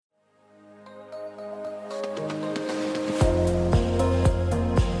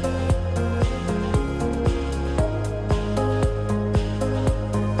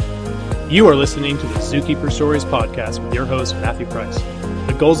You are listening to the Zookeeper Stories podcast with your host, Matthew Price.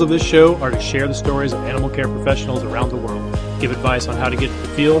 The goals of this show are to share the stories of animal care professionals around the world, give advice on how to get to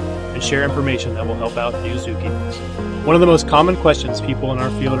the field, and share information that will help out new zookeepers. One of the most common questions people in our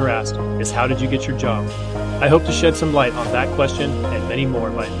field are asked is, how did you get your job? I hope to shed some light on that question and many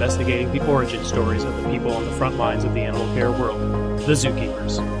more by investigating the origin stories of the people on the front lines of the animal care world, the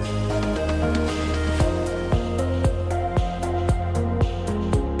zookeepers.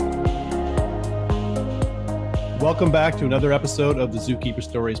 Welcome back to another episode of the Zookeeper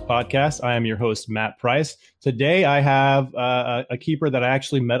Stories podcast. I am your host, Matt Price. Today, I have a keeper that I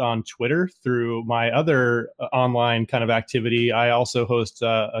actually met on Twitter through my other online kind of activity. I also host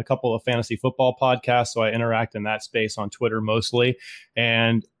a couple of fantasy football podcasts, so I interact in that space on Twitter mostly.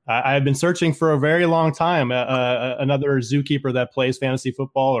 And I've been searching for a very long time, another zookeeper that plays fantasy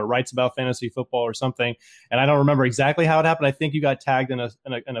football or writes about fantasy football or something. And I don't remember exactly how it happened. I think you got tagged in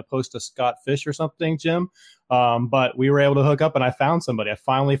a post to Scott Fish or something, Jim. But we were able to hook up and I found somebody. I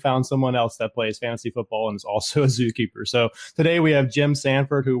finally found someone else that plays fantasy football and is also a zookeeper. So today we have Jim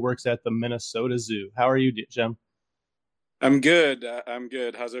Sanford, who works at the Minnesota Zoo. How are you, Jim? I'm good.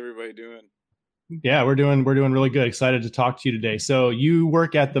 How's everybody doing? Yeah, we're doing really good. Excited to talk to you today. So you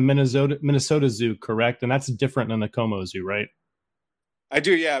work at the Minnesota Zoo, correct? And that's different than the Como Zoo, right? I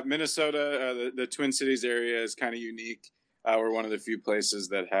do, yeah. Minnesota, the Twin Cities area is kind of unique. We're one of the few places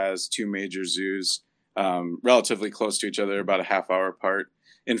that has two major zoos relatively close to each other, about a half hour apart.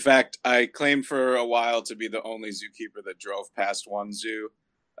 In fact, I claimed for a while to be the only zookeeper that drove past one zoo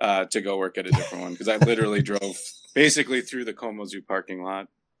to go work at a different one, because I literally drove basically through the Como Zoo parking lot.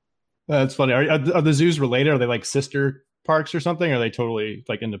 That's funny. Are the zoos related? Are they like sister parks or something? Or are they totally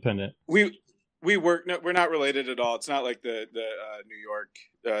like independent? We work. No, we're not related at all. It's not like the New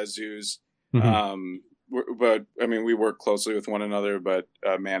York zoos. Mm-hmm. But I mean, we work closely with one another. But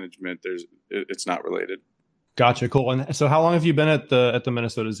management, it's not related. Gotcha. Cool. And so, how long have you been at the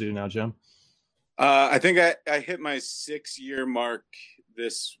Minnesota Zoo now, Jim? I think I hit my 6-year mark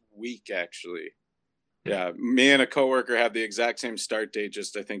this week, actually. Yeah, me and a coworker have the exact same start date,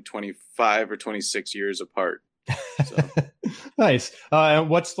 just I think 25 or 26 years apart. So. Nice. And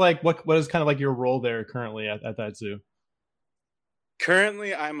what is kind of like your role there currently at that zoo?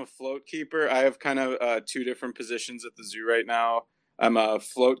 Currently, I'm a float keeper. I have kind of two different positions at the zoo right now. I'm a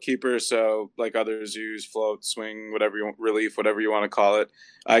float keeper, so like other zoos, float, swing, relief, whatever you want to call it.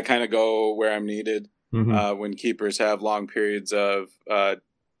 I kind of go where I'm needed. Mm-hmm. When keepers have long periods of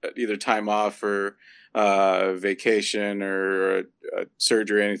either time off or vacation or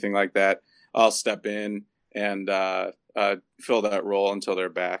surgery, anything like that, I'll step in and fill that role until they're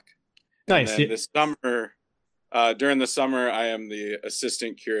back. Nice. And then this summer, during the summer, I am the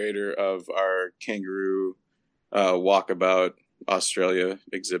assistant curator of our kangaroo walkabout Australia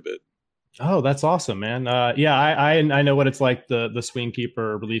exhibit. Oh, that's awesome, man. Yeah, I know what it's like, the swing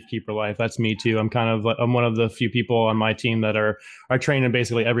keeper, relief keeper life. That's me too. I'm one of the few people on my team that are trained in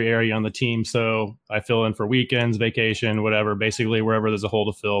basically every area on the team. So I fill in for weekends, vacation, whatever. Basically, wherever there's a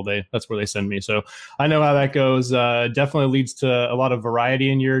hole to fill, that's where they send me. So I know how that goes. Definitely leads to a lot of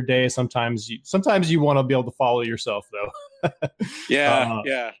variety in your day. Sometimes you want to be able to follow yourself, though.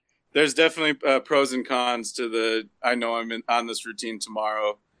 Yeah. There's definitely pros and cons to I know I'm on this routine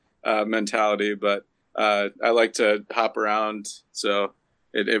tomorrow mentality, but I like to hop around, so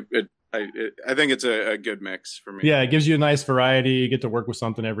I think it's a good mix for me. Yeah, it gives you a nice variety. You get to work with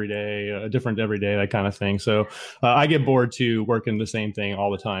something every day, different every day, that kind of thing. So I get bored too, working the same thing all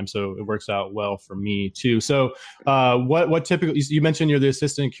the time. So it works out well for me too. So what typically, you mentioned you're the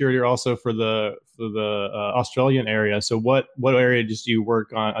assistant curator also for the Australian area. So what area do you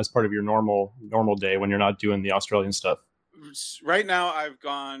work on as part of your normal day when you're not doing the Australian stuff? Right now, I've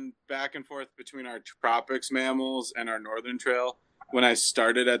gone back and forth between our tropics mammals and our northern trail. When I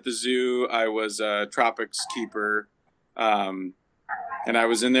started at the zoo, I was a tropics keeper, and I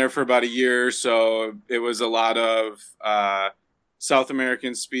was in there for about a year. So it was a lot of South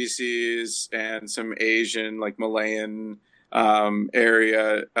American species and some Asian, like Malayan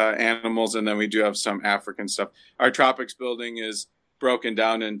area animals, and then we do have some African stuff. Our tropics building is broken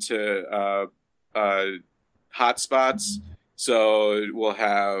down into hotspots. So we'll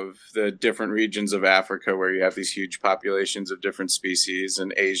have the different regions of Africa where you have these huge populations of different species,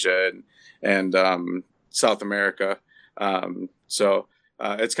 in Asia and South America. So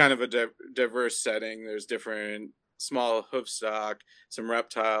it's kind of a diverse setting. There's different small hoofstock, some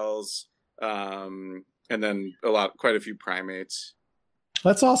reptiles, and then quite a few primates.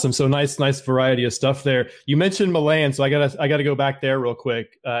 That's awesome. So nice variety of stuff there. You mentioned Malayan, so I gotta go back there real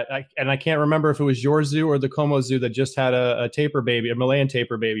quick. And I can't remember if it was your zoo or the Como Zoo that just had a tapir baby, a Malayan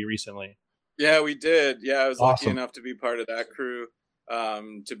tapir baby recently. Yeah, we did. Yeah, I was lucky Awesome. enough to be part of that crew,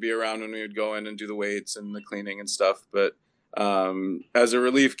 to be around when we would go in and do the weights and the cleaning and stuff. But as a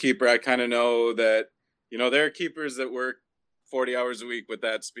relief keeper, I kind of know that, there are keepers that work 40 hours a week with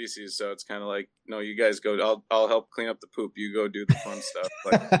that species. So it's kind of like, no, you guys go, I'll help clean up the poop. You go do the fun stuff.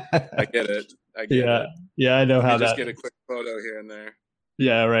 Like, I get it. I get Yeah, it. yeah, I know Let me how just that. get a quick photo here and there.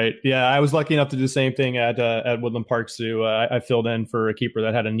 Yeah, right. Yeah, I was lucky enough to do the same thing at Woodland Park Zoo. I filled in for a keeper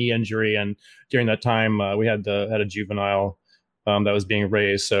that had a knee injury, and during that time, we had a juvenile that was being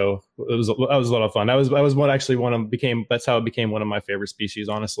raised. So that was a lot of fun. That was what actually one of became. That's how it became one of my favorite species,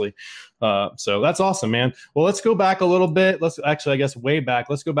 honestly. So that's awesome, man. Well, let's go back a little bit. Let's actually, I guess, way back.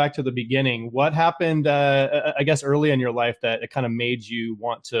 Let's go back to the beginning. What happened? I guess early in your life that it kind of made you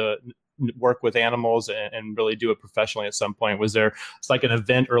want to work with animals and really do it professionally at some point? Was there it's like an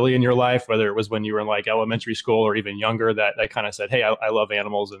event early in your life, whether it was when you were in like elementary school or even younger, that kind of said, hey, I love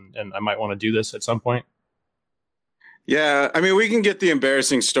animals and I might want to do this at some point? Yeah, I mean, we can get the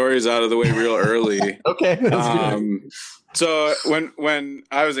embarrassing stories out of the way real early. Okay, that's good. So when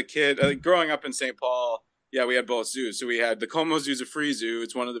I was a kid, growing up in St. Paul, yeah, we had both zoos. So we had the Como Zoo's a free zoo.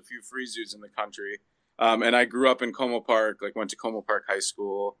 It's one of the few free zoos in the country. And I grew up in Como Park, like went to Como Park High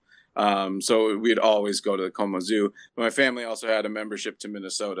School. So we'd always go to the Como Zoo. But my family also had a membership to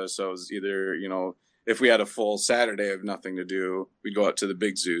Minnesota. So it was either, if we had a full Saturday of nothing to do, we'd go out to the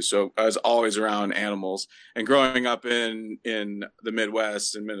big zoo. So I was always around animals. And growing up in the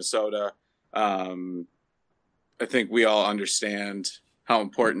Midwest in Minnesota, I think we all understand how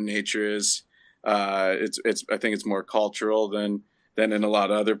important nature is. It's I think it's more cultural than in a lot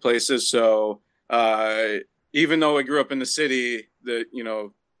of other places. So even though I grew up in the city,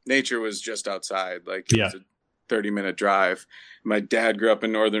 nature was just outside. Like it Yeah. was a 30-minute drive. My dad grew up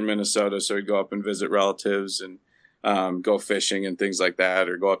in northern Minnesota, so he'd go up and visit relatives and go fishing and things like that,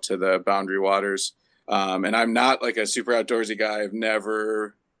 or go up to the Boundary Waters. And I'm not like a super outdoorsy guy. I've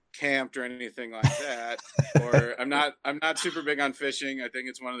never camped or anything like that. Or I'm not super big on fishing. I think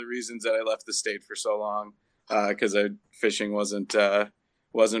it's one of the reasons that I left the state for so long, because fishing wasn't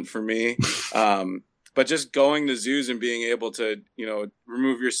for me. But just going to zoos and being able to,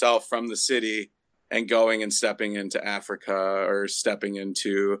 remove yourself from the city and going and stepping into Africa or stepping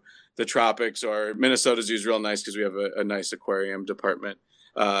into the tropics, or Minnesota Zoo is real nice because we have a nice aquarium department.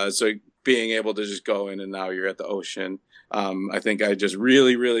 So being able to just go in and now you're at the ocean. I think I just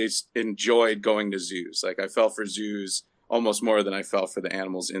really, really enjoyed going to zoos. Like I fell for zoos almost more than I fell for the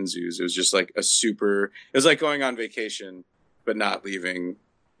animals in zoos. It was just like it was like going on vacation, but not leaving,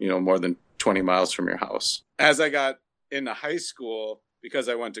 more than 20 miles from your house. As I got into high school, because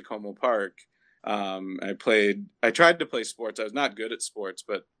I went to Como Park, I tried to play sports. I was not good at sports,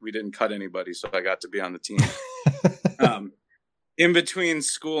 but we didn't cut anybody, so I got to be on the team. In between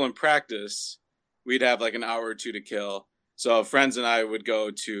school and practice, we'd have like an hour or two to kill. So friends and I would go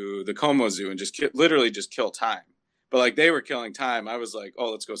to the Como Zoo and just literally just kill time. But like they were killing time, I was like,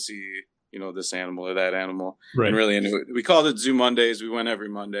 oh, let's go see, this animal or that animal. Right. And really into it. We called it Zoo Mondays. We went every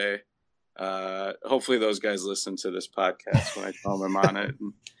Monday. Hopefully those guys listen to this podcast when I tell them I'm on it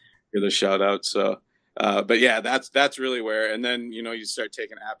and hear the shout out. So, but yeah, that's really where, and then, you start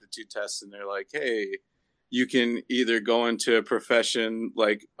taking aptitude tests and they're like, hey, you can either go into a profession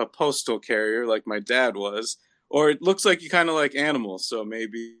like a postal carrier, like my dad was, or it looks like you kind of like animals. So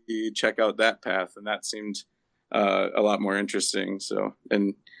maybe check out that path. And that seemed a lot more interesting. So,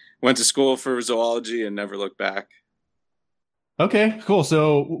 and went to school for zoology and never looked back. Okay, cool.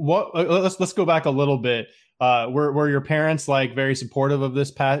 So let's go back a little bit. Were your parents like very supportive of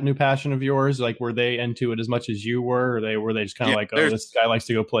this new passion of yours? Like, were they into it as much as you were? Or were they just kind of like, oh, this guy likes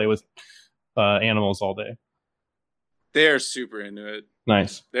to go play with animals all day? They're super into it.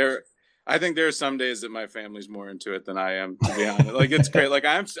 Nice. I think there are some days that my family's more into it than I am, to be honest. Like it's great. Like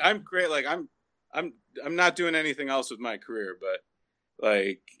I'm great. Like I'm not doing anything else with my career, but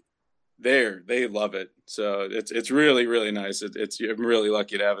like they love it. So it's really, really nice. I'm really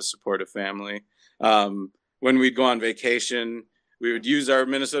lucky to have a supportive family. When we'd go on vacation, we would use our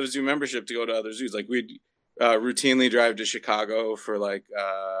Minnesota Zoo membership to go to other zoos. Like we'd routinely drive to Chicago for like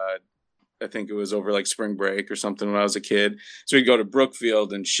I think it was over like spring break or something when I was a kid. So we'd go to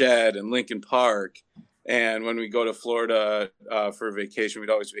Brookfield and Shed and Lincoln Park. And when we go to Florida for a vacation, we'd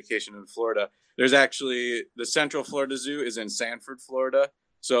always vacation in Florida. There's actually the Central Florida Zoo is in Sanford, Florida.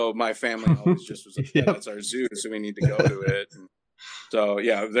 So my family always just was like, yeah, that's our zoo, so we need to go to it. And so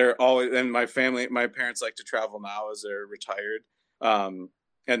yeah, they're always, and my parents like to travel now as they're retired. And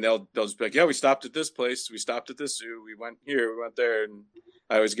they'll just be like, yeah, we stopped at this place, we stopped at this zoo, we went here, we went there, and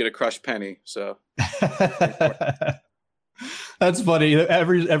I always get a crushed penny. So that's funny.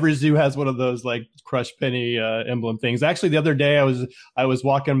 Every zoo has one of those like crushed penny emblem things. Actually, the other day I was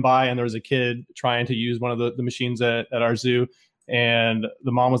walking by and there was a kid trying to use one of the machines at our zoo, and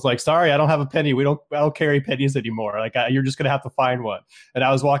the mom was like, "Sorry, I don't have a penny. I don't carry pennies anymore. Like you're just gonna have to find one." And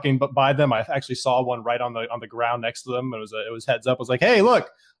I was walking by them. I actually saw one right on the ground next to them. It was heads up. I was like, "Hey, look,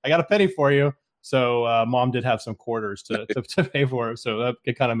 I got a penny for you." So mom did have some quarters to pay for it. So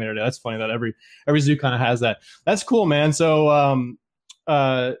that kind of made it. That's funny that every zoo kind of has that. That's cool, man. So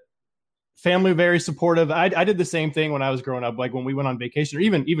family very supportive. I did the same thing when I was growing up. Like when we went on vacation, or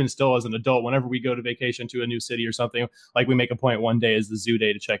even still as an adult, whenever we go to vacation to a new city or something, like we make a point one day is the zoo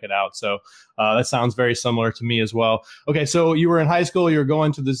day to check it out. So that sounds very similar to me as well. Okay, so you were in high school. You were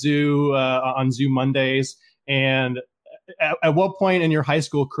going to the zoo on Zoo Mondays, and at what point in your high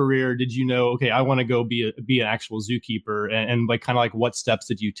school career did you know, okay, I want to go be an actual zookeeper, and like kind of like what steps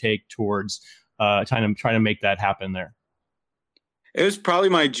did you take towards trying to make that happen there? it was probably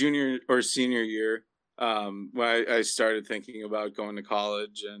my junior or senior year when I started thinking about going to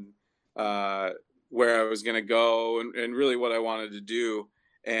college and where I was going to go and really what I wanted to do.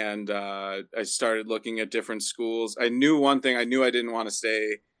 And I started looking at different schools. I knew one thing. I knew I didn't want to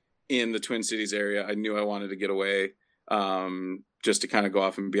stay in the Twin Cities area. I knew I wanted to get away, just to kind of go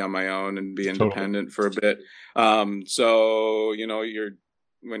off and be on my own and be independent for a bit. So,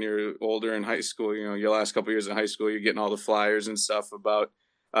 when you're older in high school, your last couple of years in high school, you're getting all the flyers and stuff about,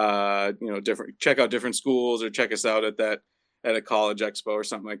 check out different schools or check us out at a college expo or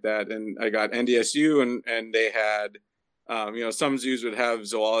something like that. And I got NDSU and they had, some zoos would have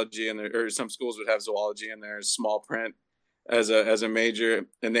zoology in there, or some schools would have zoology in there, small print as a major,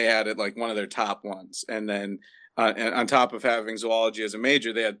 and they had it like one of their top ones. And then and on top of having zoology as a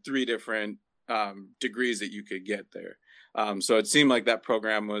major, they had 3 different degrees that you could get there. So it seemed like that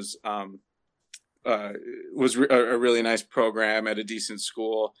program was a really nice program at a decent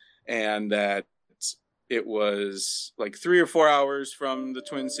school, and that it was like 3 or 4 hours from the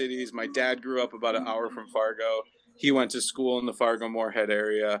Twin Cities. My dad grew up about an hour from Fargo. He went to school in the Fargo-Moorhead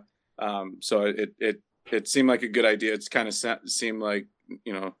area. So it seemed like a good idea. It's kind of seemed like,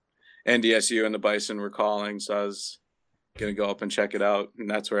 NDSU and the Bison were calling. So I was going to go up and check it out. And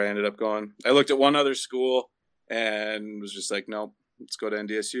that's where I ended up going. I looked at one other school and was just like, nope, let's go to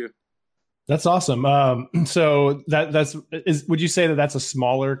NDSU. That's awesome. So would you say that that's a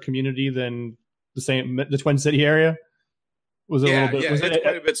smaller community than the Twin City area? Was it a little bit? Yeah, it's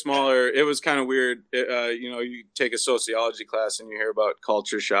quite a bit smaller. It was kind of weird. You take a sociology class and you hear about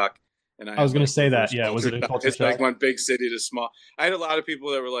culture shock. And I was going to say that. Yeah, was it a culture shock? It's like one big city to small. I had a lot of people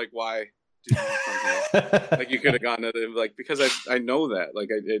that were like, "Why did you come here?" Like you could have gone to them, like, because I know that. Like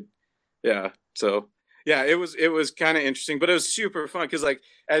I did. Yeah. So yeah, it was kind of interesting, but it was super fun because like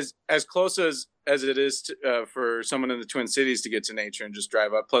as close as it is to, for someone in the Twin Cities to get to nature and just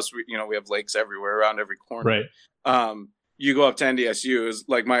drive up. Plus, we have lakes everywhere around every corner. Right. You go up to NDSU, is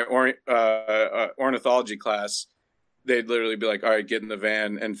like my ornithology class. They'd literally be like, all right, get in the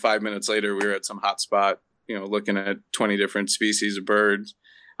van. And 5 minutes later, we were at some hot spot, looking at 20 different species of birds.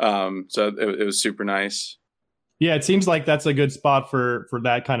 So it was super nice. Yeah, it seems like that's a good spot for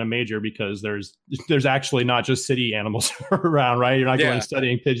that kind of major, because there's actually not just city animals around, right? You're not going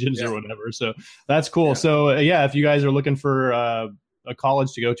studying pigeons or whatever. So that's cool. Yeah. So if you guys are looking for a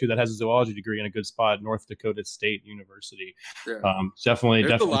college to go to that has a zoology degree in a good spot, North Dakota State University, definitely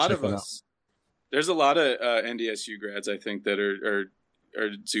check that out. There's a lot of NDSU grads, I think, that are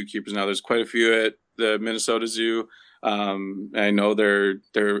zookeepers now. There's quite a few at the Minnesota Zoo. I know they're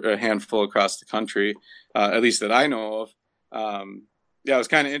a handful across the country, at least that I know of. It was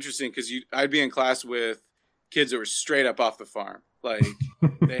kind of interesting because I'd be in class with kids that were straight up off the farm. Like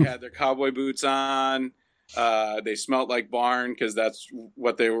they had their cowboy boots on. They smelled like barn because that's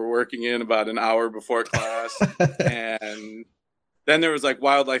what they were working in about an hour before class. And then there was like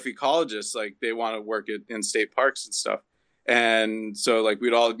wildlife ecologists, like they want to work in state parks and stuff. And so like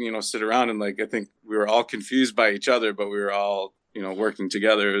we'd all, sit around and like, I think we were all confused by each other, but we were all, working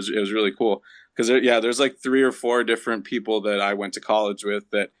together. It was really cool. Cause there's like 3 or 4 different people that I went to college with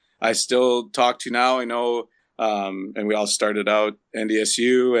that I still talk to now. I know, and we all started out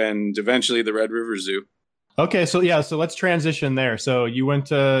NDSU and eventually the Red River Zoo. Okay. So let's transition there. So you went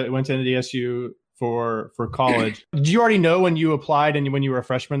to NDSU for college. Did you already know when you applied and when you were a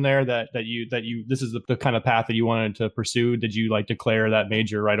freshman there that you this is the kind of path that you wanted to pursue? Did you like declare that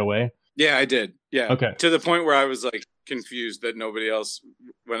major right away? Yeah, I did. Yeah. Okay. To the point where I was like confused that nobody else,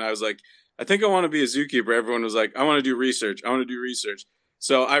 when I was like, I think I want to be a zookeeper. Everyone was like, I want to do research. I want to do research.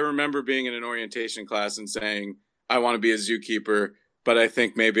 So I remember being in an orientation class and saying, I want to be a zookeeper, but I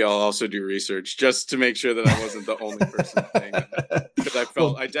think maybe I'll also do research just to make sure that I wasn't the only person saying that. Because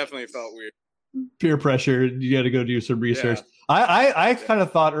I definitely felt weird. Peer pressure. You got to go do some research. Yeah. I kind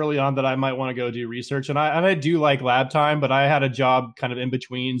of thought early on that I might want to go do research, and I do like lab time, but I had a job kind of in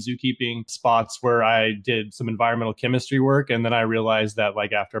between zookeeping spots where I did some environmental chemistry work, and then I realized that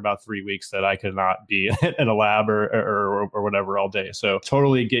like after about 3 weeks that I could not be in a lab or whatever all day. So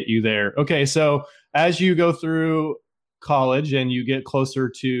totally get you there. Okay, so as you go through college and you get closer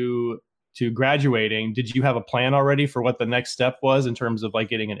to graduating, did you have a plan already for what the next step was in terms of like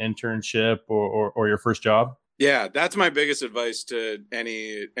getting an internship or your first job? Yeah, that's my biggest advice to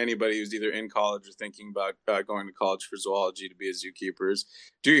anybody who's either in college or thinking about going to college for zoology to be a zookeeper is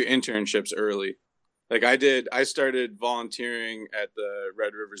do your internships early. Like I started volunteering at the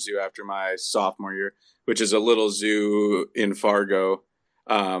Red River Zoo after my sophomore year, which is a little zoo in Fargo.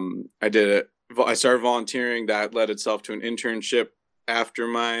 I started volunteering. That led itself to an internship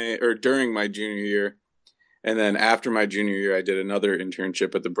during my junior year. And then after my junior year, I did another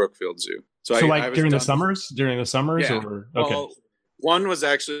internship at the Brookfield Zoo. So like during the summers? During the summers? Yeah. Or okay. Well, one was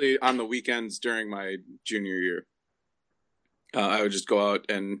actually on the weekends during my junior year. I would just go out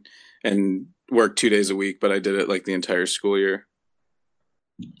and work 2 days a week, but I did it like the entire school year.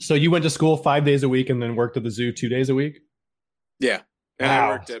 So you went to school 5 days a week and then worked at the zoo 2 days a week? Yeah. And wow. I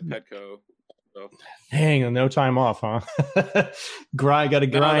worked at Petco. So. Dang, no time off, huh? Got to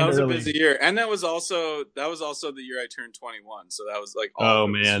grind. That was early. a busy year, and that was also the year I turned 21. So that was like,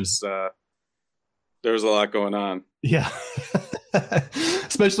 there was a lot going on. Yeah,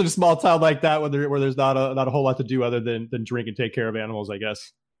 especially a small town like that, where there's not a whole lot to do other than drink and take care of animals, I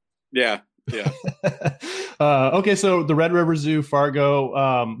guess. Yeah. Okay, so the Red River Zoo,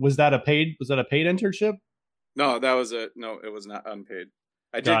 Fargo, was that a paid internship? No, it was not unpaid.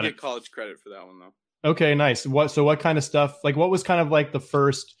 I did get college credit for that one though. Okay, nice. What kind of stuff? Like, what was kind of like the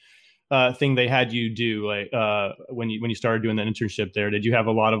first thing they had you do? Like, when you started doing the internship there, did you have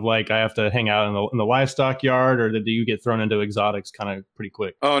a lot of like, I have to hang out in the livestock yard, or did you get thrown into exotics kind of pretty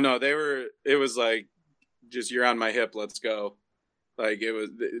quick? Oh no, it was like, just you're on my hip, let's go. Like it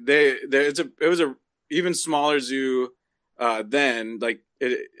was a even smaller zoo then. Like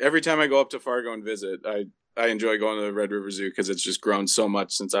every time I go up to Fargo and visit, I enjoy going to the Red River Zoo because it's just grown so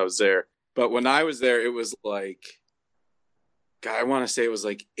much since I was there. But when I was there, it was like, God, I want to say it was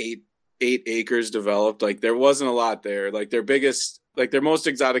like eight acres developed. Like there wasn't a lot there. Like their most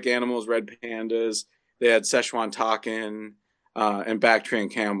exotic animals, red pandas. They had Szechuan takin and Bactrian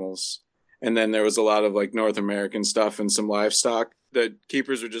camels. And then there was a lot of like North American stuff and some livestock. The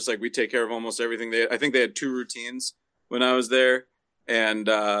keepers were just like, we take care of almost everything. I think they had 2 routines when I was there. And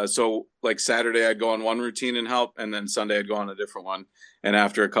so like Saturday I'd go on one routine and help, and then Sunday I'd go on a different one. And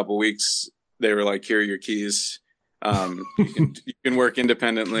after a couple weeks, they were like, here are your keys. You can work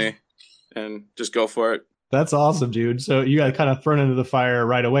independently and just go for it. That's awesome, dude. So you got kind of thrown into the fire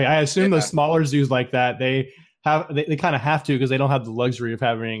right away. I assume those smaller zoos like that, they kind of have to, because they don't have the luxury of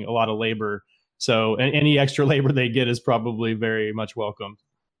having a lot of labor. So any extra labor they get is probably very much welcome.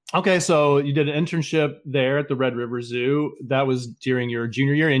 Okay, so you did an internship there at the Red River Zoo. That was during your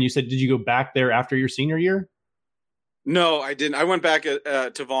junior year, and you said, did you go back there after your senior year? No, I didn't. I went back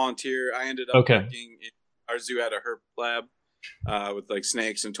to volunteer. I ended up working in our zoo at a herp lab with like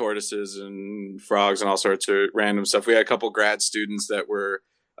snakes and tortoises and frogs and all sorts of random stuff. We had a couple grad students that were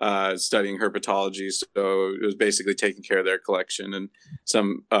studying herpetology, so it was basically taking care of their collection and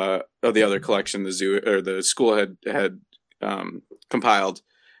some of the other collection the zoo or the school had compiled.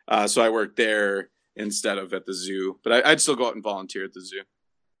 So I worked there instead of at the zoo, but I'd still go out and volunteer at the zoo.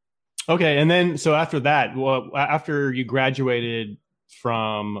 Okay, and then so after that, after you graduated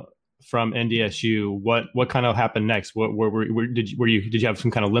from NDSU, what kind of happened next? Did you have some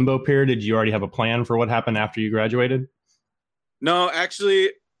kind of limbo period? Did you already have a plan for what happened after you graduated? No,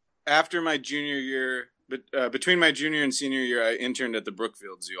 actually, after my junior year, between my junior and senior year, I interned at the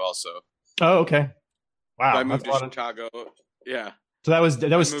Brookfield Zoo also. Oh, okay. Wow. So I moved to Chicago. Yeah. So that was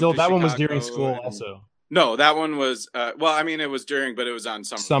still that one was during school also. No, that one was well, I mean it was during, but it was on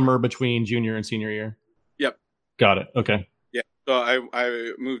summer between junior and senior year. Yep. Got it. Okay. Yeah. So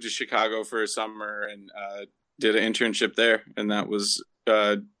I moved to Chicago for a summer and did an internship there, and that was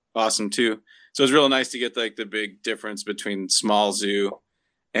awesome too. So it was real nice to get like the big difference between small zoo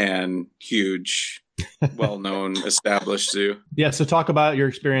and huge, well-known established zoo. Yeah. So talk about your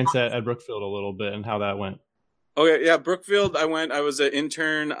experience at Brookfield a little bit and how that went. Okay, yeah, Brookfield. I was an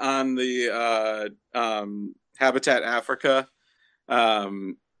intern on the Habitat Africa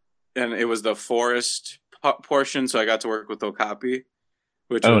and it was the forest portion, so I got to work with okapi,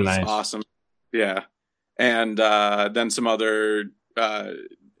 which Oh, was nice. awesome. Yeah, and then some other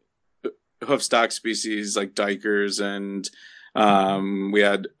hoofstock species like dikers, and we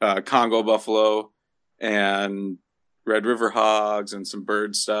had Congo buffalo and red river hogs and some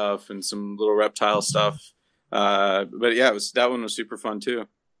bird stuff and some little reptile stuff. But yeah, that one was super fun too.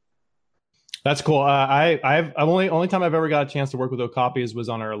 That's cool. I've only time I've ever got a chance to work with Okapis was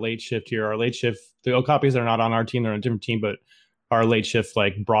on our late shift here. Our late shift, the Okapis are not on our team; they're on a different team. But our late shift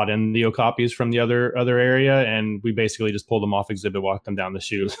like brought in the Okapis from the other area, and we basically just pulled them off exhibit, walked them down the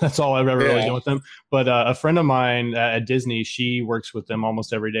chute. That's all I've ever really done with them. But a friend of mine at Disney, she works with them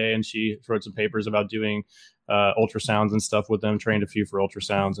almost every day, and she wrote some papers about doing ultrasounds and stuff with them. Trained a few for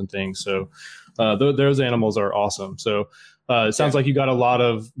ultrasounds and things. So those animals are awesome. So. It sounds like you got a lot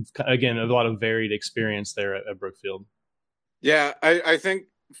of varied experience there at Brookfield. Yeah, I think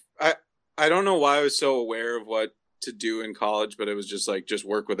I don't know why I was so aware of what to do in college, but it was just like just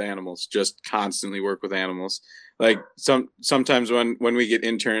work with animals, just constantly work with animals. Like sometimes when we get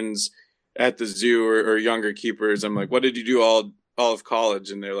interns at the zoo or younger keepers, I'm like, "What did you do all of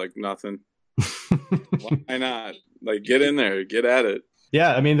college?" And they're like, "Nothing." Why not? Like, get in there, get at it.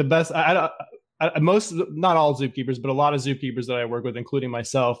 Yeah, I mean the best. Most, not all zookeepers, but a lot of zookeepers that I work with, including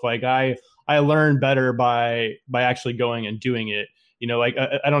myself, like I learn better by actually going and doing it. You know, like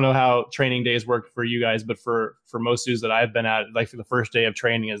I don't know how training days work for you guys, but for most zoos that I've been at, like for the first day of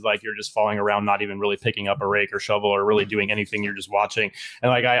training is like you're just falling around, not even really picking up a rake or shovel or really doing anything. You're just watching, and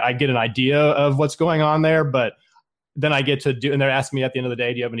like I get an idea of what's going on there, but then I get to do, and they're asking me at the end of the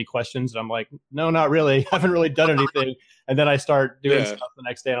day, do you have any questions? And I'm like, no, not really. I haven't really done anything. And then I start doing stuff the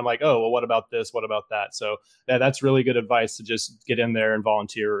next day, and I'm like, oh, well, what about this? What about that? So yeah, that's really good advice to just get in there and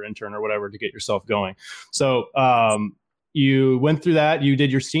volunteer or intern or whatever to get yourself going. So you went through that. You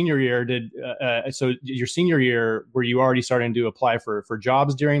did your senior year. So your senior year, were you already starting to apply for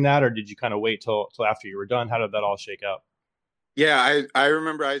jobs during that, or did you kind of wait till after you were done? How did that all shake out? Yeah, I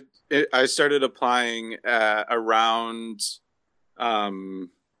remember I started applying around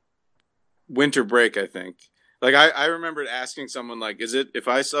winter break, I think. Like I remembered asking someone like, is it if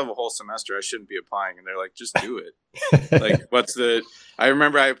I still have a whole semester, I shouldn't be applying? And they're like, just do it. Like, I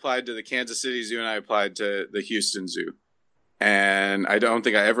remember I applied to the Kansas City Zoo and I applied to the Houston Zoo. And I don't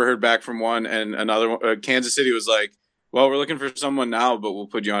think I ever heard back from one. And another one, Kansas City was like, well, we're looking for someone now, but we'll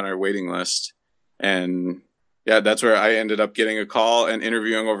put you on our waiting list. And yeah, that's where I ended up getting a call and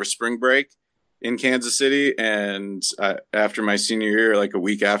interviewing over spring break in Kansas City. And after my senior year, like a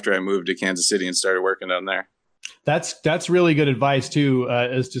week after, I moved to Kansas City and started working down there. That's really good advice too,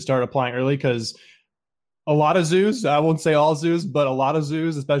 is to start applying early, because a lot of zoos, I won't say all zoos, but a lot of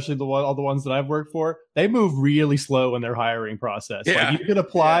zoos, especially all the ones that I've worked for, they move really slow in their hiring process. Yeah. Like you can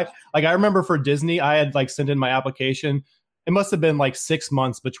apply. Yeah. Like I remember for Disney, I had like sent in my application. It must have been like 6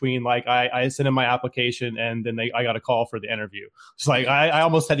 months between like I sent in my application and then I got a call for the interview. It's like I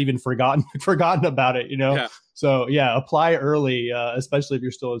almost had even forgotten about it, you know? Yeah. So yeah, apply early, especially if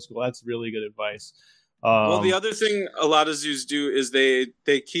you're still in school. That's really good advice. Well, the other thing a lot of zoos do is they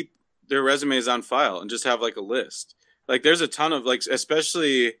keep their resumes on file and just have like a list. Like there's a ton of like,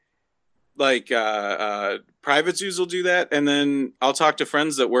 especially like private zoos will do that. And then I'll talk to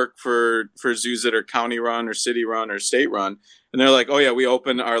friends that work for zoos that are county run or city run or state run. And they're like, oh yeah, we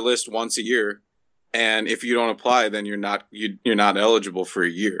open our list once a year. And if you don't apply, then you're not eligible for a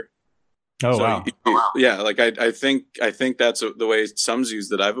year. Oh, so wow. Yeah. Like I think that's the way some zoos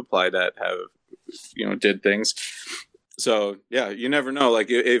that I've applied at have, did things. So yeah, you never know. Like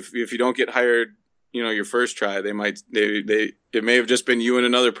if you don't get hired, your first try, it may have just been you and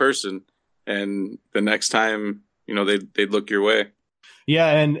another person, and the next time, they'd look your way.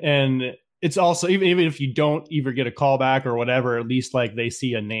 Yeah, and it's also even if you don't even get a call back or whatever, at least like they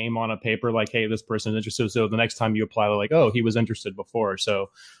see a name on a paper, like, hey, this person is interested. So the next time you apply, they're like, oh, he was interested before. So,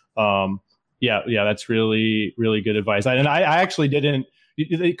 yeah, that's really, really good advice. I actually didn't.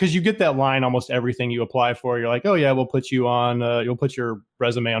 Because you get that line almost everything you apply for. You're like, oh yeah, we'll put you on. You'll put your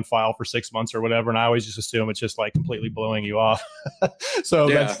resume on file for 6 months or whatever. And I always just assume it's just like completely blowing you off. So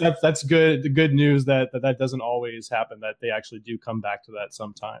yeah. that's good. The good news that doesn't always happen. That they actually do come back to that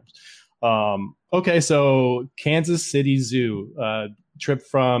sometimes. Okay, so Kansas City Zoo trip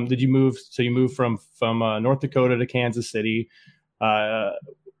from. Did you move? So you moved from North Dakota to Kansas City.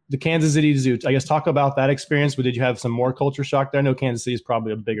 The Kansas City Zoo, I guess, talk about that experience. But did you have some more culture shock there? I know Kansas City is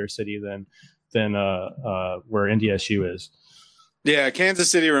probably a bigger city than where NDSU is. Yeah,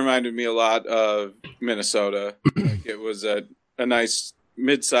 Kansas City reminded me a lot of Minnesota. Like it was a nice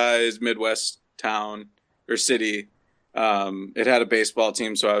mid-sized Midwest town or city. It had a baseball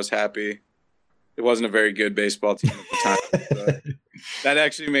team, so I was happy. It wasn't a very good baseball team at the time. But that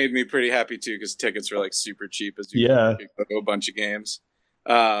actually made me pretty happy too, because tickets were like super cheap as you Yeah. could go to a bunch of games.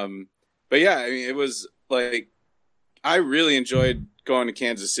 Um, but yeah, I mean, it was like I really enjoyed going to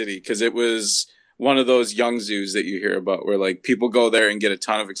Kansas City because it was one of those young zoos that you hear about where like people go there and get a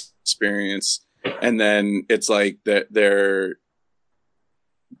ton of experience, and then it's like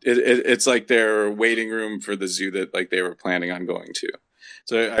it's like their waiting room for the zoo that like they were planning on going to.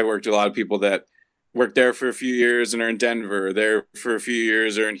 So I worked with a lot of people that worked there for a few years and are in Denver, there for a few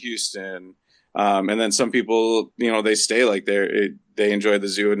years or in Houston. And then some people, they stay like they enjoy the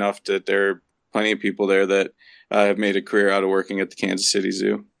zoo enough that there are plenty of people there that have made a career out of working at the Kansas City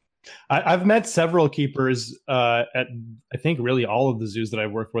Zoo. I've met several keepers at, I think, really all of the zoos that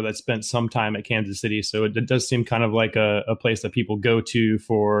I've worked for that spent some time at Kansas City. So it does seem kind of like a place that people go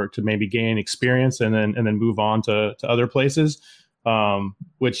to maybe gain experience and then move on to other places,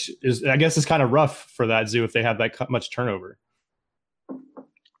 which is, I guess, is kind of rough for that zoo if they have that much turnover.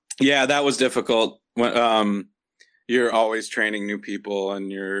 Yeah, that was difficult. When you're always training new people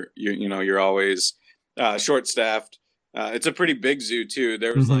and you're always short staffed. It's a pretty big zoo too.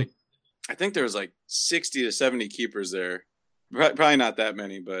 There was I think there was like 60 to 70 keepers there. Probably not that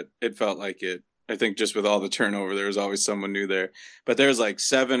many, but it felt like it. I think just with all the turnover, there was always someone new there. But there was like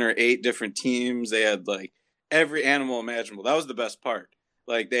 7 or 8 different teams. They had like every animal imaginable. That was the best part.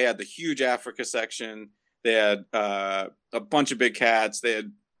 Like they had the huge Africa section. They had a bunch of big cats. They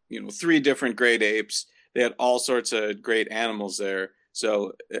had 3 different great apes. They had all sorts of great animals there.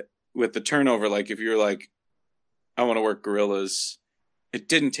 So with the turnover, like if you're like, I want to work gorillas, it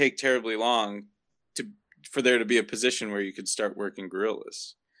didn't take terribly long for there to be a position where you could start working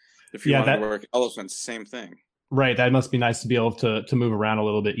gorillas. If you wanted to work elephants, same thing. Right. That must be nice to be able to move around a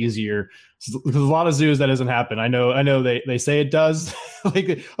little bit easier, because a lot of zoos that doesn't happen. I know they say it does.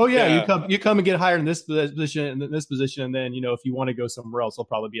 Like, oh yeah, you come and get hired in this position and this position, and then if you want to go somewhere else, there'll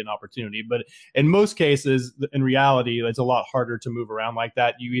probably be an opportunity. But in most cases, in reality, it's a lot harder to move around like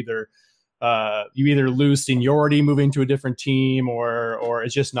that. You either lose seniority moving to a different team, or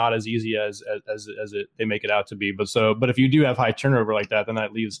it's just not as easy as they make it out to be. But if you do have high turnover like that, then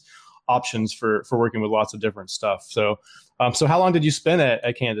that leaves options for working with lots of different stuff. So how long did you spend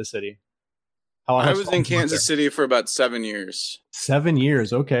at Kansas City? I was in Kansas City for about 7 years. 7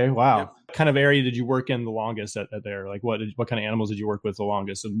 years. Okay. Wow. Yep. What kind of area did you work in the longest at there? Like what kind of animals did you work with the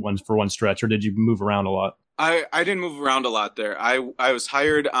longest for one stretch, or did you move around a lot? I didn't move around a lot there. I was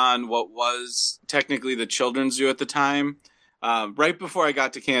hired on what was technically the children's zoo at the time. Right before I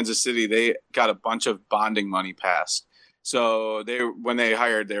got to Kansas City, they got a bunch of bonding money passed. So when they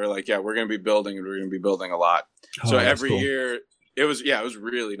hired, they were like, yeah, we're going to be building, and we're going to be building a lot. So every year it was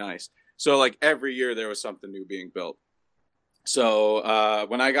really nice. So like every year there was something new being built. So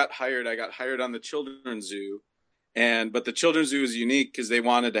when I got hired on the children's zoo, but the children's zoo is unique because they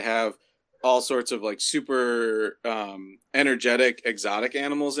wanted to have all sorts of like super energetic exotic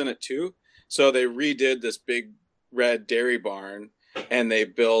animals in it too. So they redid this big red dairy barn, and they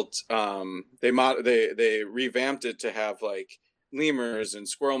built they revamped it to have like lemurs and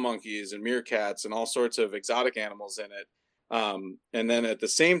squirrel monkeys and meerkats and all sorts of exotic animals in it. And then at the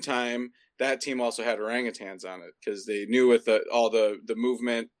same time, that team also had orangutans on it because they knew with all the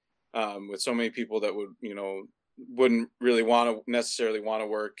movement with so many people that wouldn't really necessarily want to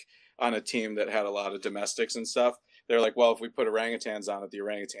work on a team that had a lot of domestics and stuff. They're like, well, if we put orangutans on it, the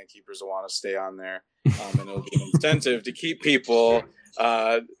orangutan keepers will want to stay on there, and it'll be an incentive to keep people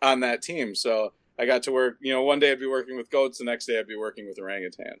on that team. So I got to work, one day I'd be working with goats, the next day I'd be working with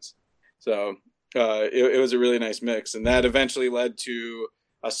orangutans. So it was a really nice mix, and that eventually led to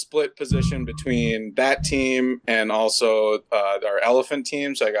a split position between that team and also our elephant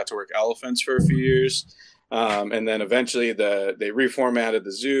team. So I got to work elephants for a few years. And then eventually they reformatted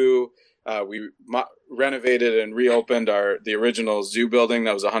the zoo. We renovated and reopened the original zoo building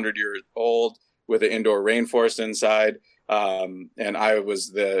that was 100 years old with an indoor rainforest inside. And I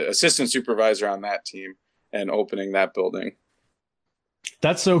was the assistant supervisor on that team and opening that building.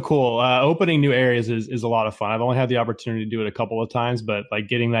 That's so cool. Opening new areas is a lot of fun. I've only had the opportunity to do it a couple of times, but like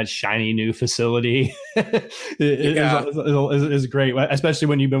getting that shiny new facility is great, especially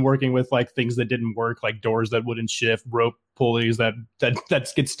when you've been working with like things that didn't work, like doors that wouldn't shift, rope pulleys that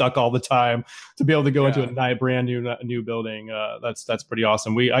get stuck all the time. To be able to go into a brand new building, that's pretty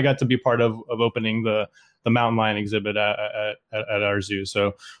awesome. I got to be part of opening the mountain lion exhibit at our zoo.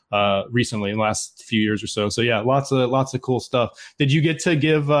 So recently in the last few years or so. So yeah, lots of cool stuff. Did you get to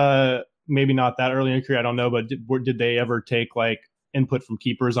give, maybe not that early in your career, I don't know, but did they ever take like input from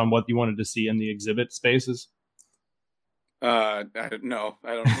keepers on what you wanted to see in the exhibit spaces? No,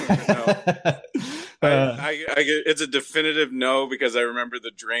 I don't remember. No. I get, it's a definitive no because I remember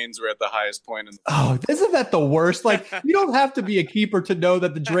the drains were at the highest point in the Oh, isn't that the worst? Like, you don't have to be a keeper to know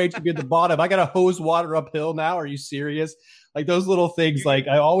that the drain should be at the bottom. I got to hose water uphill now. Are you serious? Like those little things. Like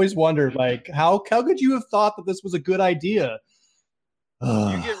I always wondered, like how could you have thought that this was a good idea?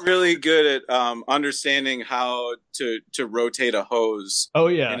 You get really good at understanding how to rotate a hose. Oh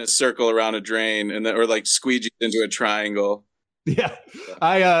yeah, in a circle around a drain, and then or like squeegee into a triangle. Yeah,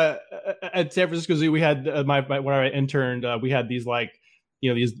 I at San Francisco Zoo we had when I interned we had these like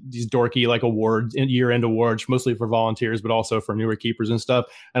these dorky like awards, year-end awards, mostly for volunteers but also for newer keepers and stuff,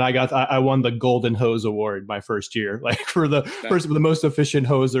 and I won the Golden Hose Award my first year, like for the person with the most efficient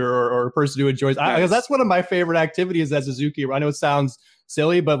hoser or person who enjoys because that's one of my favorite activities as a zookeeper. I know it sounds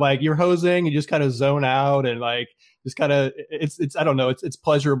silly, but like you're hosing, you just kind of zone out and like just kind of it's I don't know, it's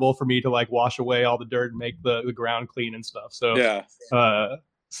pleasurable for me to like wash away all the dirt and make the ground clean and stuff. So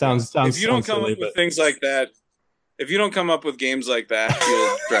sounds if you don't come silly, up with things like that, if you don't come up with games like that,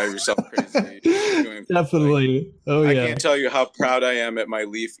 you'll drive yourself crazy. Definitely. I can't tell you how proud I am at my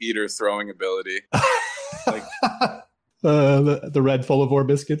leaf eater throwing ability. Like the red full of ore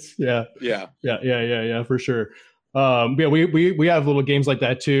biscuits. Yeah, for sure. We have little games like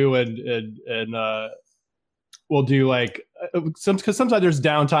that too, and we'll do like because sometimes there's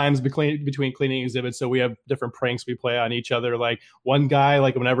downtimes between cleaning exhibits, so we have different pranks we play on each other. Like one guy,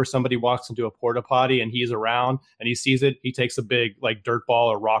 like whenever somebody walks into a porta potty and he's around and he sees it, he takes a big like dirt ball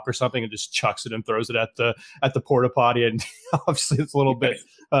or rock or something and just chucks it and throws it at the porta potty, and obviously it's a little bit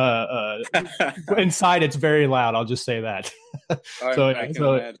inside it's very loud, I'll just say that.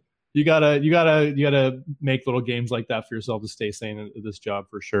 So you gotta make little games like that for yourself to stay sane in this job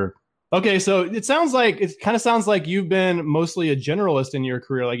for sure. Okay, so it kind of sounds like you've been mostly a generalist in your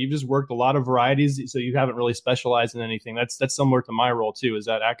career. Like you've just worked a lot of varieties, so you haven't really specialized in anything. That's similar to my role too. Is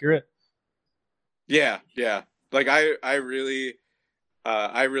that accurate? Yeah. Like I really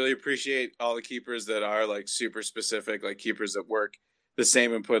appreciate all the keepers that are like super specific, like keepers that work the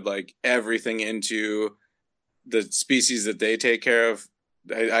same and put like everything into the species that they take care of.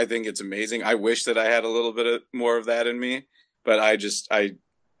 I think it's amazing. I wish that I had a little bit more of that in me, but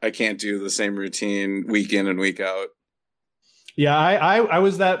I can't do the same routine week in and week out. Yeah, I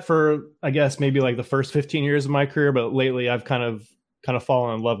was that for, I guess, maybe like the first 15 years of my career, but lately I've kind of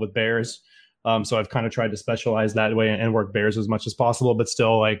fallen in love with bears. So I've kind of tried to specialize that way and work bears as much as possible, but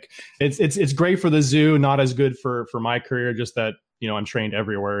still like it's great for the zoo, not as good for my career, just that, I'm trained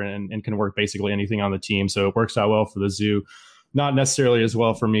everywhere and can work basically anything on the team. So it works out well for the zoo. Not necessarily as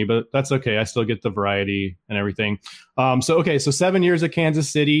well for me, but that's okay. I still get the variety and everything. So 7 years at Kansas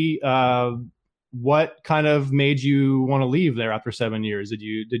City. What kind of made you want to leave there after 7 years?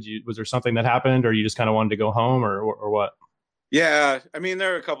 Was there something that happened, or you just kind of wanted to go home, or what? Yeah, I mean,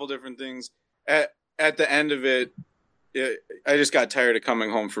 there are a couple different things. At the end of it, I just got tired of coming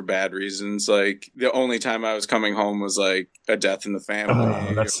home for bad reasons. Like the only time I was coming home was like a death in the family.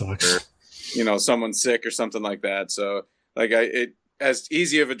 Oh, that sucks. Or, someone sick or something like that. So like as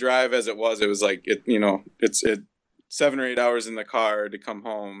easy of a drive as it was like it's 7 or 8 hours in the car to come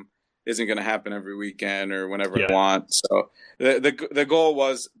home isn't going to happen every weekend or whenever I want. So the goal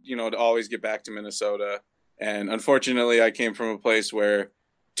was, to always get back to Minnesota. And unfortunately I came from a place where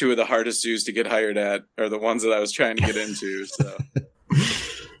two of the hardest zoos to get hired at are the ones that I was trying to get into. So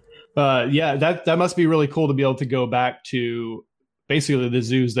that must be really cool to be able to go back to basically the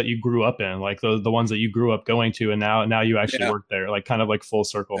zoos that you grew up in, like the ones that you grew up going to, and now you actually work there, like kind of like full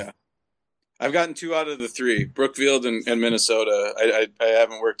circle. Yeah. I've gotten 2 out of the 3, Brookfield and Minnesota. I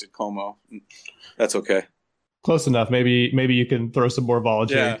haven't worked at Como. That's okay. Close enough. Maybe you can throw some more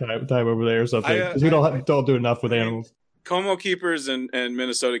volunteering time over there or something, because we don't do enough with animals. Como keepers and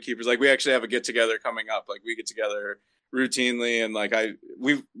Minnesota keepers, like we actually have a get together coming up. Like we get together routinely, and like a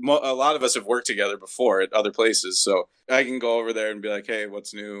lot of us have worked together before at other places, so I can go over there and be like, hey,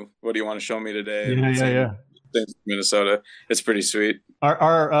 what's new? What do you want to show me today? Yeah. Minnesota, it's pretty sweet.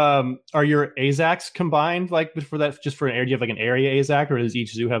 Are your AZACs combined, like for that, just for an area? Do you have like an area AZAC, or does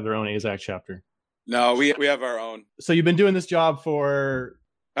each zoo have their own AZAC chapter? No, we have our own. So you've been doing this job for,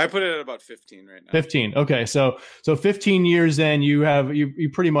 I put it at about 15 right now. 15. Okay. So 15 years in, you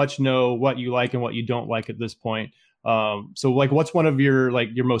pretty much know what you like and what you don't like at this point. So like, what's one of your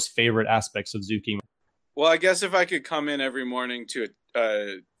most favorite aspects of zookeeping? Well, I guess if I could come in every morning to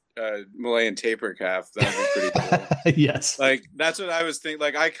a Malayan taper calf, that would be pretty cool. Yes. Like that's what I was thinking.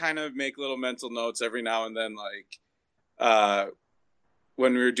 Like I kind of make little mental notes every now and then, like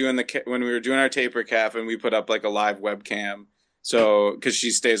when we were doing our taper calf and we put up like a live webcam So, because she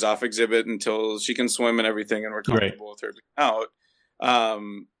stays off exhibit until she can swim and everything, and we're comfortable with her being out.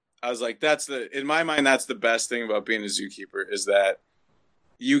 I was like, in my mind, that's the best thing about being a zookeeper, is that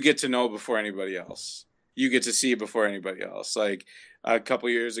you get to know before anybody else. You get to see before anybody else. Like a couple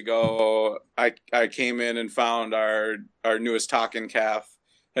years ago, I came in and found our newest talking calf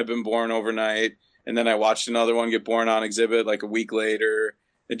had been born overnight, and then I watched another one get born on exhibit like a week later,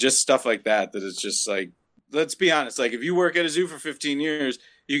 and just stuff like that. That it's just like, let's be honest. Like if you work at a zoo for 15 years,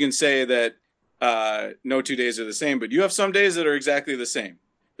 you can say that no 2 days are the same, but you have some days that are exactly the same.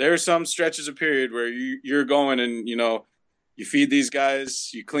 There are some stretches of period where you're going and, you feed these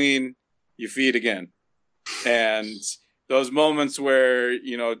guys, you clean, you feed again. And those moments where,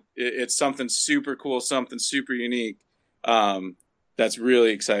 it's something super cool, something super unique, that's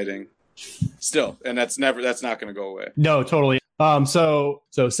really exciting still. And that's not going to go away. No, totally. So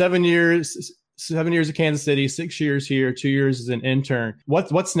 7 years, 7 years of Kansas City, 6 years here, 2 years as an intern.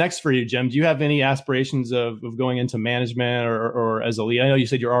 What's next for you, Jim? Do you have any aspirations of going into management or as a lead? I know you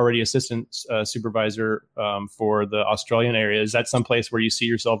said you're already assistant supervisor for the Australian area. Is that someplace where you see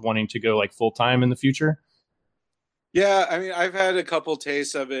yourself wanting to go like full time in the future? Yeah, I mean, I've had a couple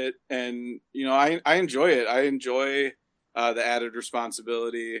tastes of it, and I enjoy it. I enjoy the added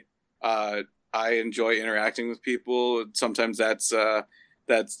responsibility. I enjoy interacting with people. Sometimes that's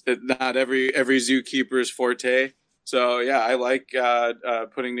not every zookeeper's forte. So yeah, I like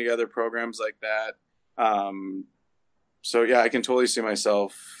putting together programs like that. So yeah, I can totally see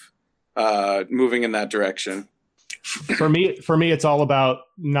myself moving in that direction. For me, it's all about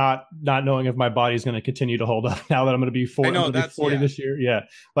not knowing if my body's going to continue to hold up now that I'm going to be 40 this year. Yeah.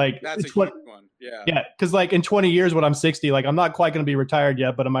 Like that's a huge one. Yeah. Yeah. Cause like in 20 years when I'm 60, like I'm not quite going to be retired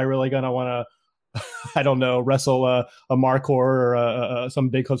yet, but am I really going to want to, I don't know, wrestle a markhor or some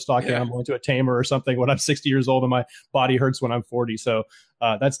big stock animal into a tamer or something when I'm 60 years old and my body hurts when I'm 40. So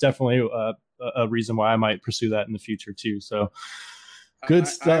that's definitely a reason why I might pursue that in the future too. So good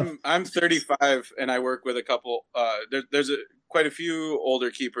stuff. I'm 35 and I work with a couple. There's quite a few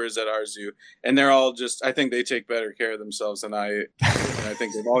older keepers at our zoo, and they're all just. I think they take better care of themselves than I. And I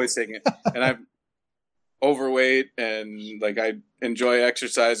think they've always taken it. And I'm overweight, and like I enjoy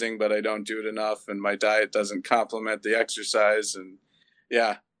exercising, but I don't do it enough, and my diet doesn't complement the exercise. And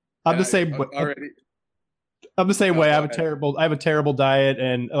yeah, I'm the same already. I'm the same way. I have a terrible diet,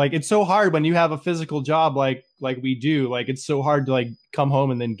 and like it's so hard when you have a physical job like we do. Like it's so hard to like come home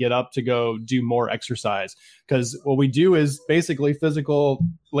and then get up to go do more exercise, because what we do is basically physical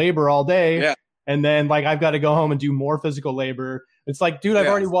labor all day. Yeah. And then like I've got to go home and do more physical labor. It's like, dude, I've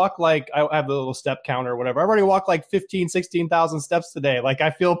already walked I have the little step counter or whatever. I've already walked like 15, 16,000 steps today. Like I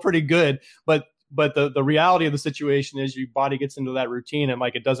feel pretty good, but the reality of the situation is your body gets into that routine and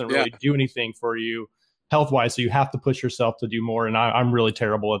like it doesn't really do anything for you health-wise, so you have to push yourself to do more. And I'm really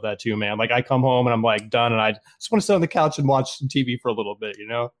terrible at that too, man. Like I come home and I'm like done, and I just want to sit on the couch and watch some TV for a little bit,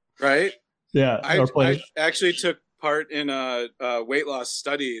 Right? Yeah. I actually took part in a weight loss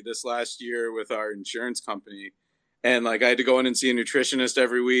study this last year with our insurance company, and like I had to go in and see a nutritionist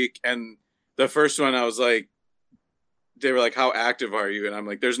every week. And the first one, I was like, they were like, "How active are you?" And I'm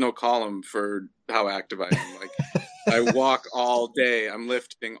like, "There's no column for how active I am. Like I walk all day, I'm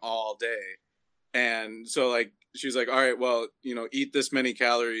lifting all day." And so like she was like, all right, well, eat this many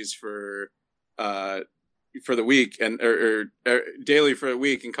calories for the week and or daily for a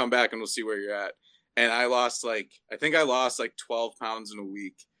week, and come back and we'll see where you're at. And I lost I think I lost 12 pounds in a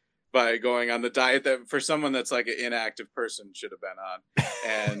week by going on the diet that for someone that's like an inactive person should have been on.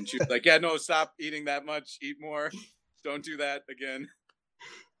 And she was like, yeah, no, stop eating that much, eat more, don't do that again.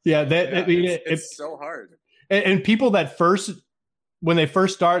 Yeah, it's so hard. And people that when they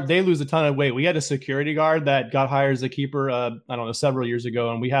first start, they lose a ton of weight. We had a security guard that got hired as a keeper, I don't know, several years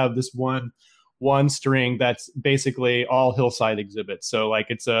ago. And we have this one string that's basically all hillside exhibits. So like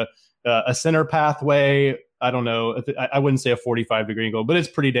it's a center pathway. I don't know. I wouldn't say a 45-degree angle, but it's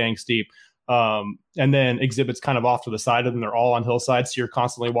pretty dang steep. And then exhibits kind of off to the side of them. They're all on hillsides. So you're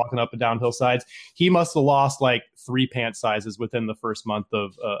constantly walking up and down hillsides. He must have lost like 3 pant sizes within the first month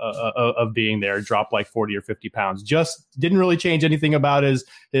of being there, dropped like 40 or 50 pounds. Just didn't really change anything about his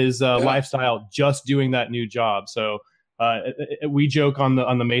lifestyle, just doing that new job. So we joke on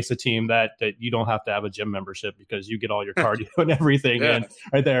the Mesa team that you don't have to have a gym membership because you get all your cardio and everything in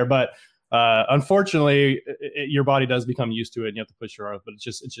right there. But unfortunately, your body does become used to it, and you have to push your arms. But it's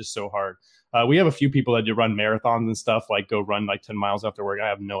just so hard. We have a few people that do run marathons and stuff, like go run like 10 miles after work. I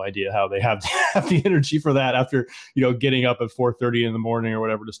have no idea how they have the energy for that after getting up at 4:30 in the morning or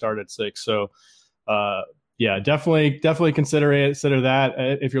whatever to start at 6. So Yeah, definitely consider that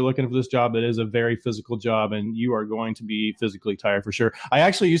if you're looking for this job. That is a very physical job, and you are going to be physically tired for sure. I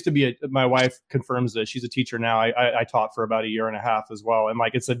actually used to be my wife confirms that she's a teacher now. I taught for about a year and a half as well, and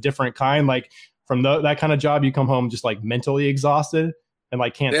like it's a different kind. Like from that kind of job, you come home just like mentally exhausted and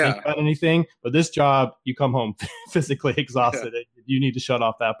like can't think Yeah. about anything. But this job, you come home physically Yeah. exhausted. You need to shut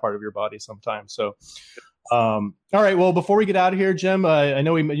off that part of your body sometimes. So all right. Well, before we get out of here, Jim, I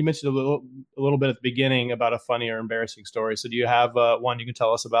know you mentioned a little bit at the beginning about a funny or embarrassing story. So, do you have one you can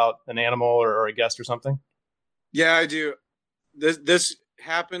tell us about an animal or a guest or something? Yeah, I do. This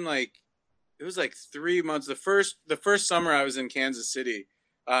happened like it was like 3 months. The first summer I was in Kansas City,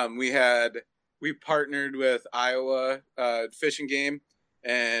 we partnered with Iowa Fish and Game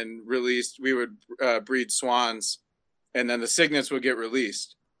and we would breed swans, and then the cygnets would get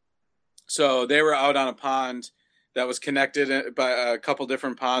released. So they were out on a pond that was connected by a couple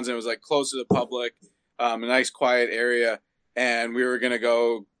different ponds, and it was like close to the public, a nice quiet area. And we were gonna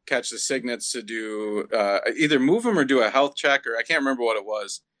go catch the cygnets to do either move them or do a health check, or I can't remember what it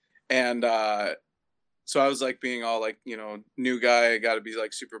was. And so I was like being all like, new guy, got to be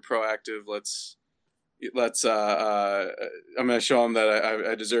like super proactive. Let's I'm gonna show them that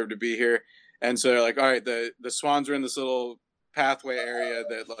I deserve to be here. And so they're like, all right, the swans are in this little pathway area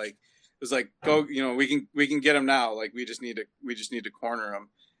that like was like, go, we can get them now. Like we just need to corner them.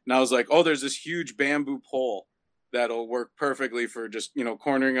 And I was like, oh, there's this huge bamboo pole that'll work perfectly for just,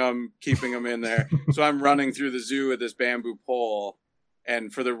 cornering them, keeping them in there. So I'm running through the zoo with this bamboo pole.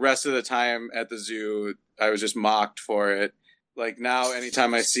 And for the rest of the time at the zoo, I was just mocked for it. Like now,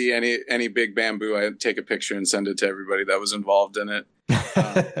 anytime I see any big bamboo, I take a picture and send it to everybody that was involved in it.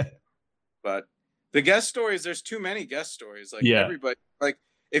 But the guest stories, there's too many guest stories. Like everybody, like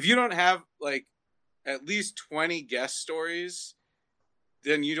if you don't have like at least 20 guest stories,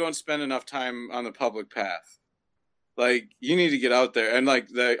 then you don't spend enough time on the public path. Like you need to get out there. And like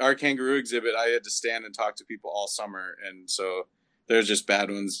our kangaroo exhibit, I had to stand and talk to people all summer. And so there's just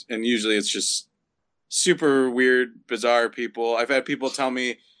bad ones. And usually it's just super weird, bizarre people. I've had people tell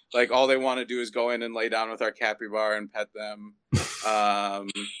me like all they want to do is go in and lay down with our capybara and pet them.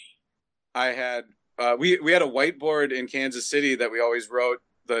 I had we had a whiteboard in Kansas City that we always wrote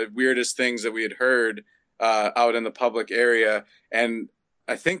the weirdest things that we had heard out in the public area. And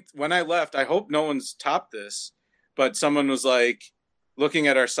I think when I left, I hope no one's topped this, but someone was like looking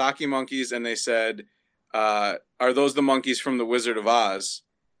at our Saki monkeys and they said, are those the monkeys from the Wizard of Oz?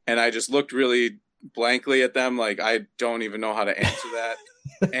 And I just looked really blankly at them like I don't even know how to answer that.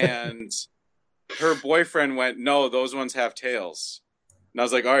 And her boyfriend went, no, those ones have tails. And I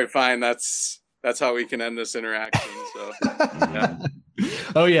was like, all right, fine, that's how we can end this interaction. So yeah.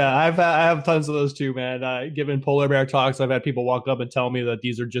 Oh yeah, I have tons of those too, man. Given polar bear talks, I've had people walk up and tell me that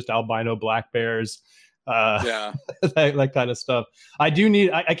these are just albino black bears. Yeah, that kind of stuff. I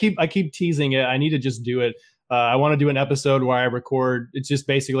keep teasing it. I need to just do it. I want to do an episode where I record. It's just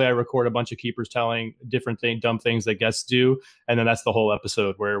basically I record a bunch of keepers telling different dumb things that guests do, and then that's the whole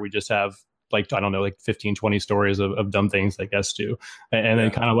episode where we just have like, I don't know, like 15, 20 stories of dumb things that guests do, and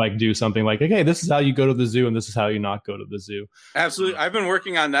then kind of like do something like, okay, this is how you go to the zoo, and this is how you not go to the zoo. Absolutely, I've been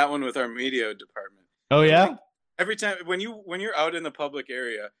working on that one with our media department. Oh yeah. Like, every time when you're out in the public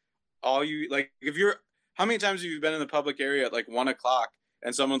area, all you like, how many times have you been in the public area at like 1:00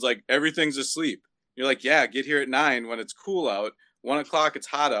 and someone's like, everything's asleep? You're like, yeah, get here at 9 when it's cool out. 1:00, it's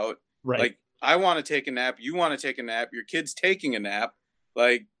hot out. Right. Like, I want to take a nap. You want to take a nap. Your kid's taking a nap.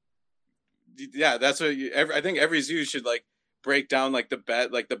 Like, yeah, that's what I think every zoo should like break down like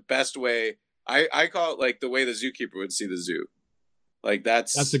the best way. I call it like the way the zookeeper would see the zoo. Like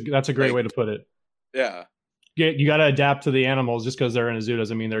that's a great way to put it. Yeah. You got to adapt to the animals. Just because they're in a zoo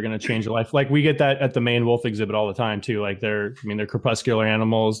doesn't mean they're going to change your life. Like we get that at the Maine wolf exhibit all the time too. Like they're crepuscular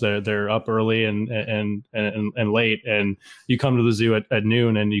animals. They're up early and late, and you come to the zoo at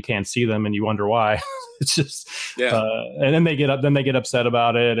noon and you can't see them and you wonder why. It's just and then they get upset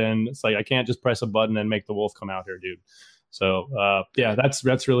about it, and it's like, I can't just press a button and make the wolf come out here, dude. So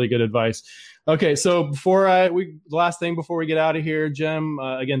that's really good advice. Okay, so the last thing before we get out of here, Jim,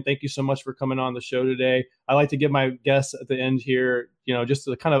 again, thank you so much for coming on the show today. I like to give my guests at the end here, just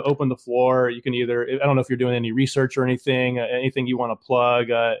to kind of open the floor. You can either, I don't know if you're doing any research or anything you want to plug,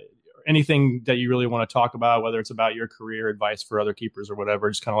 anything that you really want to talk about, whether it's about your career, advice for other keepers or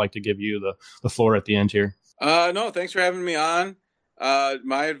whatever. Just kind of like to give you the floor at the end here. No, thanks for having me on.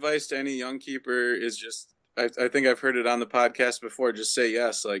 My advice to any young keeper is just, I think I've heard it on the podcast before. Just say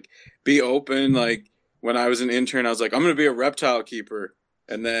yes. Like, be open. Like, when I was an intern, I was like, I'm going to be a reptile keeper.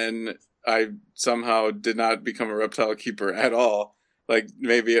 And then I somehow did not become a reptile keeper at all. like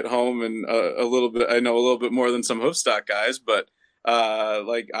maybe at home and a little bit, I know a little bit more than some hoofstock guys, but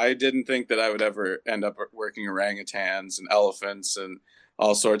like I didn't think that I would ever end up working orangutans and elephants and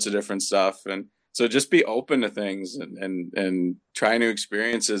all sorts of different stuff. And so just be open to things and try new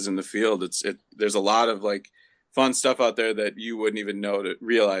experiences in the field. There's a lot of like fun stuff out there that you wouldn't even know to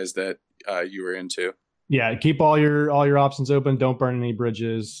realize that you were into. Yeah, keep all your options open. Don't burn any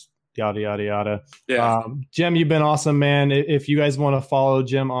bridges. Yada yada yada. Yeah. Jim, you've been awesome, man. If you guys want to follow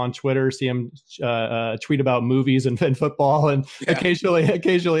Jim on Twitter, see him tweet about movies and football and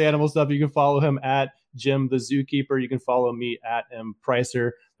occasionally animal stuff, you can follow him at Jim the Zookeeper. You can follow me at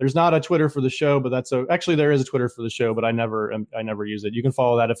mpricer. There's not a Twitter for the show, but actually there is a Twitter for the show, but I never use it. You can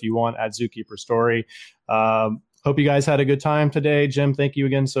follow that if you want at Zookeeper Story. Hope you guys had a good time today. Jim, thank you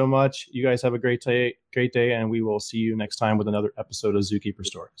again so much. You guys have a great day, and we will see you next time with another episode of Zookeeper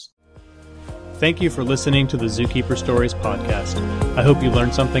Stories. Thank you for listening to the Zookeeper Stories podcast. I hope you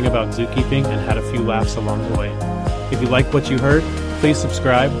learned something about zookeeping and had a few laughs along the way. If you like what you heard, please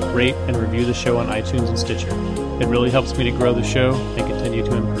subscribe, rate, and review the show on iTunes and Stitcher. It really helps me to grow the show and continue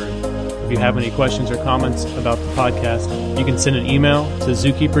to improve. If you have any questions or comments about the podcast, you can send an email to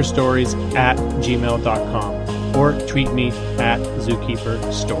zookeeperstories@gmail.com or tweet me at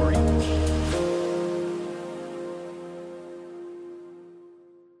zookeeperstory.